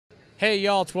Hey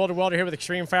y'all, it's Welder here with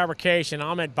Extreme Fabrication.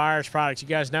 I'm at Buyers Products. You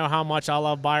guys know how much I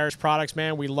love Buyers Products,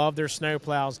 man. We love their snow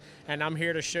plows, and I'm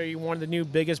here to show you one of the new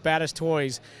biggest, baddest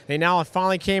toys. They now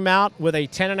finally came out with a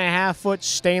 10.5-foot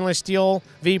stainless steel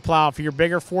V-plow for your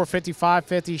bigger 450,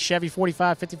 550, Chevy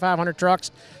 45, 5500 trucks,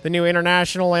 the new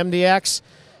International MDX,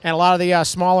 and a lot of the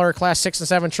smaller Class 6 and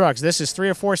 7 trucks. This is 3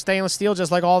 or 4 stainless steel,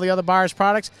 just like all the other Buyers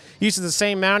Products. Uses the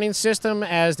same mounting system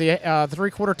as the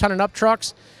 3/4 ton and up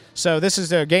trucks. So this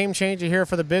is a game changer here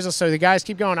for the business. So the guys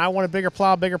keep going, I want a bigger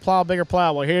plow, bigger plow, bigger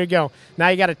plow. Well, here you go. Now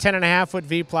you got a 10.5-foot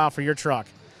V-plow for your truck.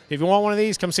 If you want one of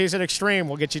these, come see us at Extreme.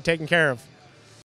 We'll get you taken care of.